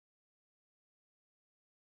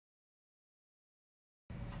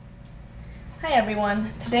Hi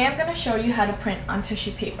everyone, today I'm going to show you how to print on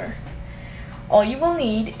tissue paper. All you will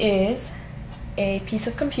need is a piece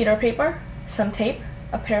of computer paper, some tape,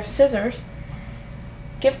 a pair of scissors,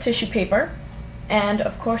 gift tissue paper, and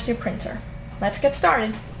of course your printer. Let's get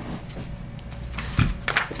started.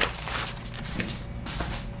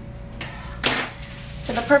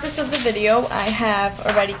 For the purpose of the video, I have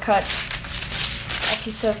already cut a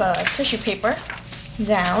piece of tissue paper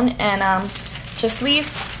down and just leave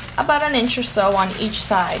about an inch or so on each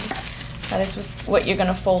side. That is what you're going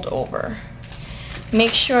to fold over.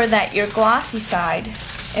 Make sure that your glossy side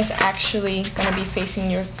is actually going to be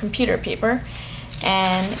facing your computer paper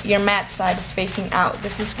and your matte side is facing out.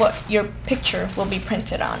 This is what your picture will be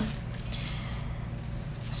printed on.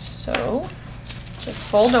 So just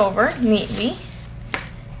fold over neatly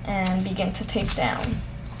and begin to tape down.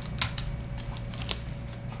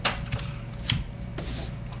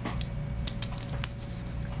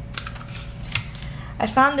 I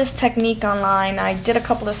found this technique online. I did a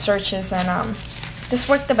couple of searches and this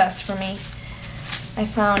worked the best for me. I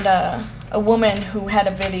found a woman who had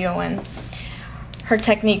a video and her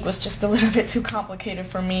technique was just a little bit too complicated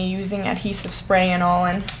for me, using adhesive spray and all,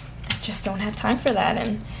 and I just don't have time for that.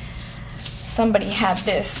 And somebody had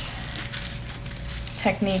this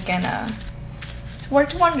technique and it's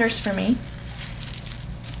worked wonders for me.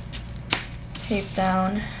 Tape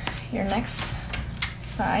down your next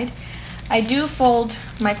side. I do fold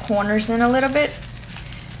my corners in a little bit.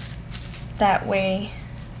 That way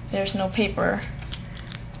there's no paper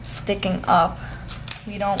sticking up.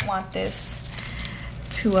 We don't want this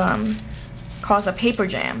to cause a paper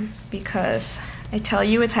jam, because I tell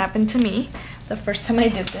you, it's happened to me. The first time I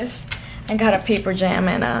did this, I got a paper jam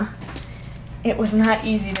and it was not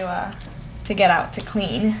easy to get out to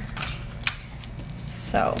clean.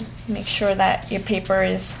 So make sure that your paper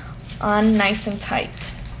is on nice and tight.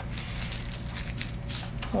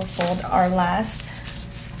 We'll fold our last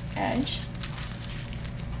edge.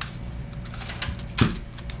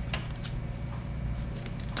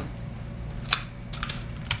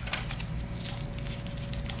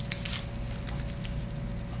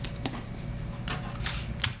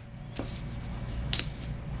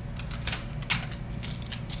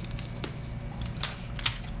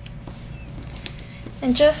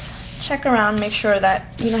 And just check around, make sure that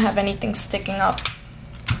you don't have anything sticking up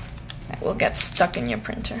that will get stuck in your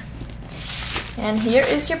printer. And here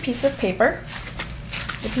is your piece of paper,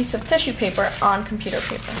 the piece of tissue paper on computer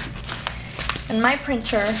paper. And my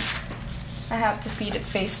printer, I have to feed it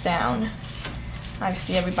face down.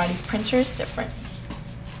 Obviously everybody's printer is different.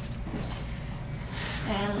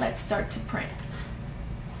 And let's start to print.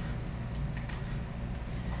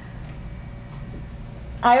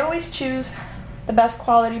 I always choose the best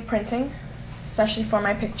quality printing, especially for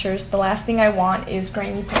my pictures. The last thing I want is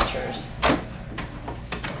grainy pictures.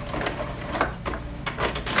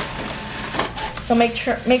 So make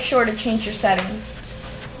sure to change your settings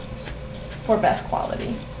for best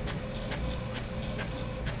quality.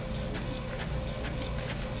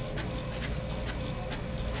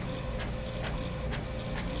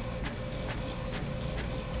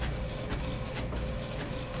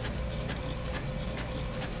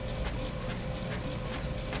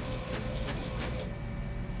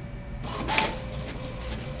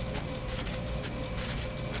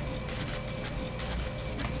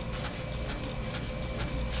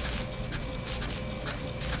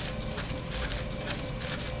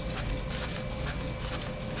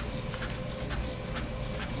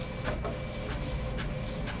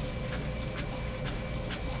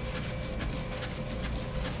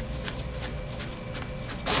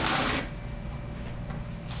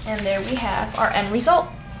 And there we have our end result.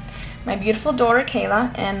 My beautiful daughter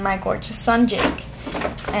Kayla and my gorgeous son Jake.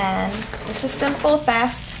 And this is simple,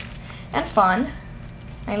 fast, and fun.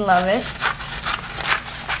 I love it.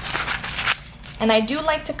 And I do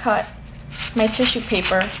like to cut my tissue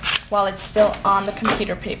paper while it's still on the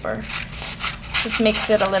computer paper. Just makes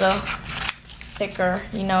it a little thicker.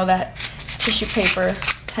 You know that tissue paper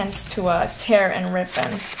tends to tear and rip,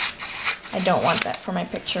 and I don't want that for my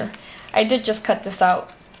picture. I did just cut this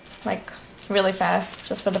out like really fast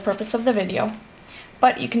just for the purpose of the video,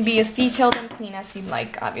 but you can be as detailed and clean as you'd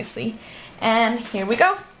like, obviously. And here we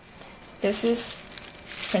go. This is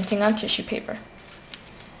printing on tissue paper.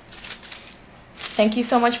 Thank you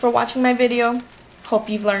so much for watching my video. Hope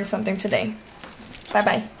you've learned something today. Bye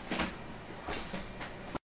bye.